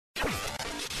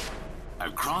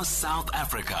across South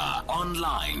Africa,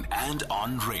 online and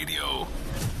on radio.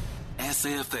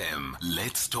 SAFM,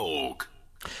 let's talk.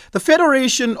 The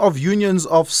Federation of Unions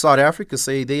of South Africa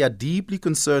say they are deeply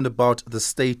concerned about the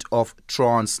state of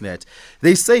Transnet.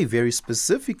 They say very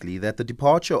specifically that the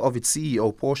departure of its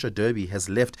CEO, Portia Derby, has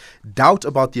left doubt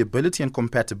about the ability and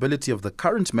compatibility of the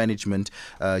current management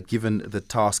given the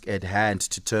task at hand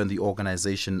to turn the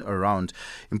organization around.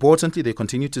 Importantly, they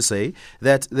continue to say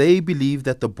that they believe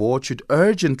that the board should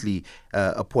urgently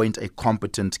appoint a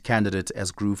competent candidate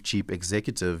as Group Chief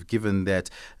Executive, given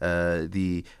that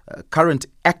the current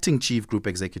acting Chief Group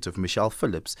Executive, Michelle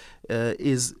Phillips,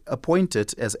 is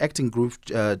appointed as acting Group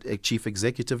Chief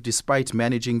Executive despite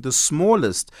managing the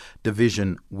smallest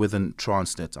division within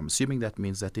Transnet. I'm assuming that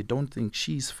means that they don't think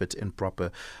she's fit and proper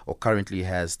or currently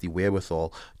has the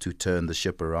wherewithal to turn the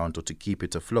ship around or to keep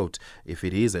it afloat, if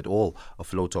it is at all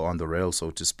afloat or on the rail,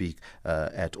 so to speak,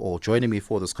 at all. Joining me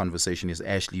for this conversation is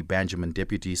Ashley Benjamin,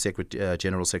 Deputy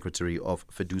General Secretary of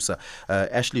FEDUSA.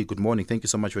 Ashley, good morning. Thank you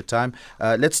so much for your time.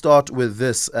 Let's start with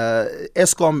this.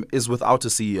 Eskom is without a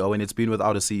CEO, and it's been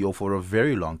without a CEO for a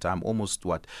very long time, almost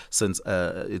since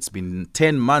it's been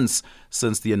 10 months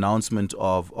since the announcement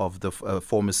of the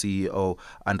former CEO,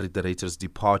 Andre de Ruyter's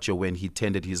departure when he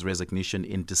tendered his resignation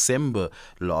in December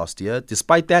last year.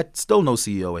 Despite that, still no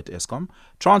CEO at Eskom.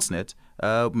 Transnet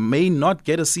may not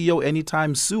get a CEO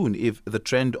anytime soon if the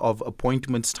trend of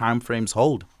appointments timeframes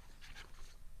hold.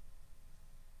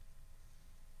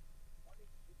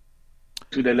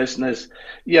 To the listeners,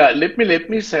 let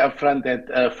me say upfront that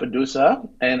FEDUSA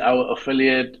and our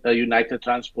affiliate United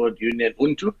Transport Union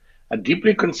UNTU are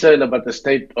deeply concerned about the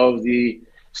state of the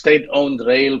state-owned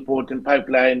rail, port and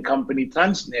pipeline company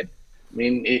Transnet. I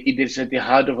mean, it is at the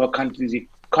heart of our country's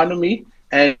economy,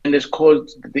 and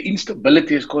the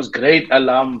instability has caused great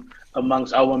alarm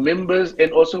amongst our members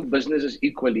and also businesses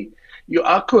equally. You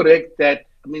are correct that,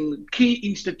 I mean, key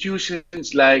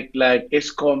institutions like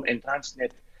Eskom and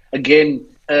Transnet, again,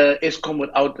 Eskom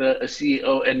without a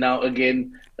CEO, and now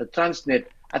again Transnet.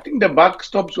 I think the buck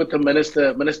stops with the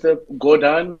minister. Minister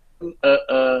Gordhan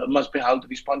must be held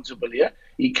responsible here.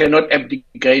 He cannot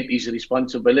abdicate his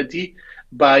responsibility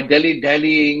by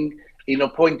dallying in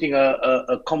appointing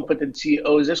a competent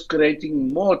CEO. Is just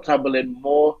creating more trouble and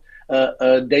more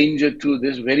danger to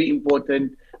this very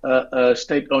important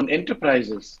state-owned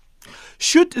enterprises.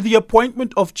 Should the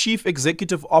appointment of chief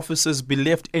executive officers be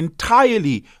left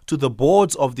entirely to the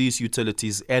boards of these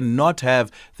utilities and not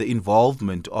have the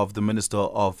involvement of the Minister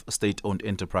of State-Owned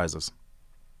Enterprises?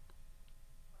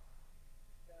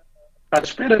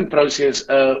 Transparent process.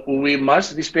 We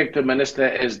must respect the minister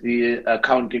as the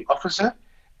accounting officer,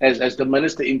 as the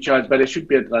minister in charge, but it should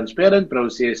be a transparent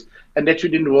process, and that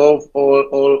should involve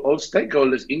all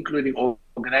stakeholders, including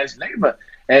organized labor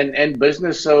and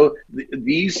business. So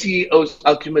these CEOs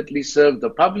ultimately serve the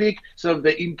public, serve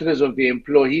the interests of the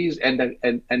employees and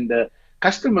the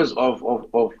customers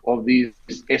of these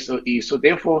SOEs. So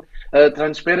therefore,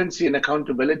 transparency and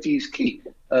accountability is key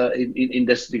in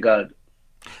this regard.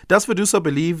 Does FEDUSA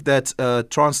believe that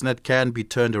Transnet can be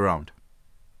turned around?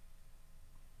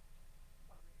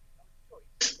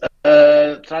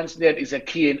 Transnet is a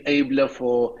key enabler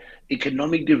for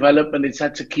economic development. It's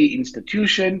such a key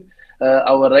institution.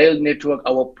 Our rail network,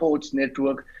 our ports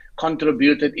network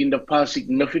contributed in the past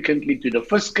significantly to the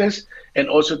fiscus and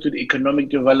also to the economic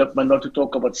development, not to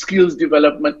talk about skills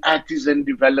development, artisan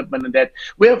development, and that.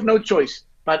 We have no choice,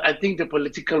 but I think the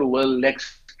political will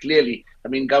lacks clearly. I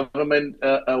mean, government,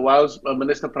 whilst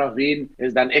Minister Praveen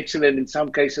has done excellent in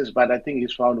some cases, but I think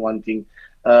he's found wanting.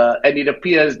 And it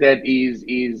appears that he's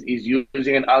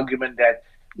using an argument that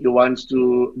he wants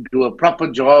to do a proper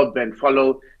job and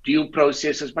follow due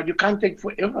processes, but you can't take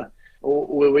forever.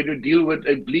 Or when you deal with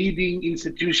a bleeding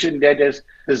institution that has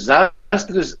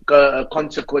disastrous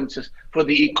consequences for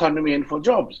the economy and for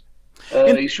jobs,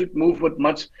 you should move with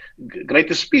much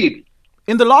greater speed.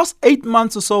 In the last 8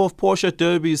 months or so of Portia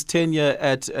Derby's tenure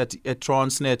at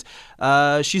Transnet,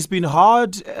 she's been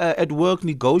hard at work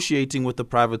negotiating with the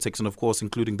private sector, and of course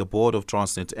including the board of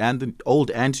Transnet and the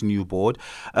old and new board,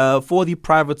 for the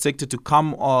private sector to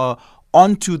come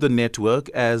onto the network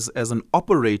as an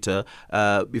operator,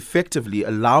 effectively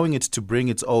allowing it to bring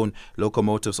its own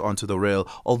locomotives onto the rail.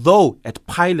 Although at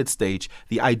pilot stage,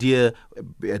 the idea,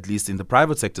 at least in the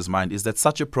private sector's mind, is that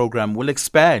such a program will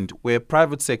expand where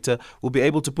private sector will be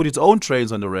able to put its own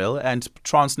trains on the rail, and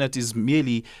Transnet is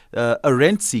merely a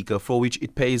rent seeker for which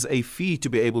it pays a fee to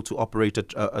be able to operate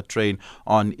a train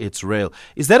on its rail.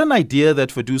 Is that an idea that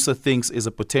FEDUSA thinks is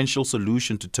a potential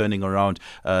solution to turning around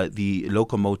the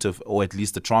locomotive or at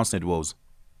least the Transnet woes?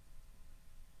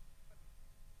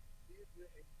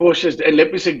 Porsche's, and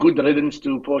let me say good riddance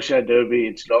to Porsche Derby.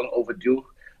 It's long overdue.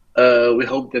 We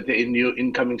hope that the new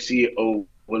incoming CEO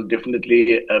will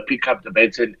definitely pick up the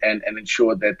baton and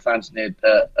ensure that Transnet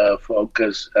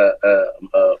focus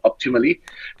optimally.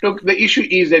 Look, the issue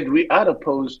is that we are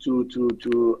opposed to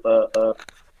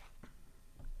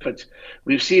efforts.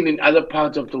 We've seen in other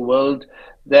parts of the world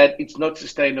that it's not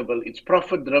sustainable. It's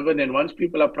profit driven, and once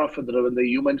people are profit driven, the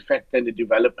human factor and the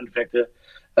development factor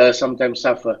sometimes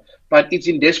suffer. But it's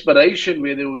in desperation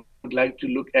where they would like to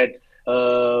look at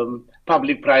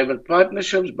public-private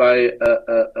partnerships by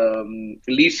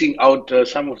leasing out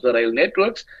some of the rail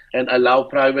networks and allow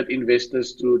private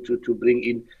investors to bring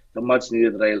in the much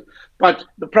needed rail. But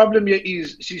the problem here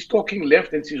is she's talking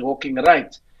left and she's walking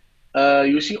right.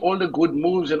 You see all the good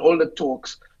moves and all the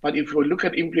talks, but if you look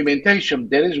at implementation,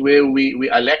 that is where we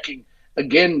are lacking.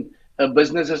 Again,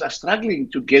 businesses are struggling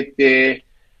to get their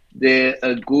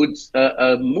goods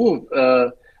moved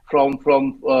from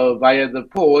via the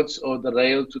ports or the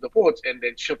rail to the ports and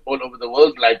then shipped all over the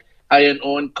world like iron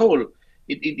ore and coal.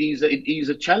 It is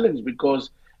a challenge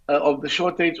because of the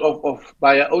shortage of,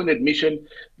 by our own admission,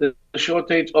 the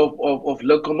shortage of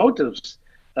locomotives.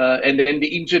 And then the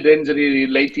incidents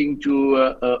relating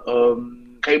to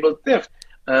cable theft.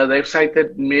 They've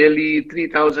cited merely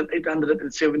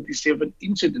 3,877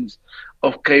 incidents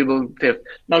of cable theft.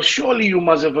 Now, surely you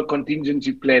must have a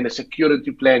contingency plan, a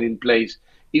security plan in place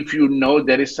if you know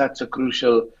there is such a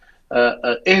crucial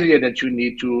area that you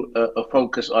need to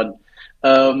focus on.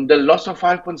 The loss of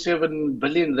 5.7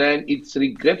 billion rand, it's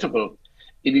regrettable.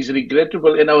 It is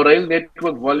regrettable, and our rail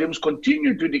network volumes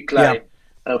continue to Yeah. decline.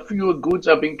 Fewer goods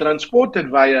are being transported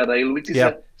via rail, which is Yeah.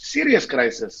 a serious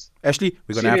crisis. Ashley,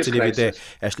 we're going to have Serious to leave it there.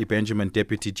 crisis. Ashley Benjamin,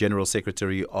 Deputy General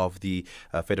Secretary of the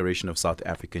Federation of South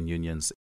African Unions.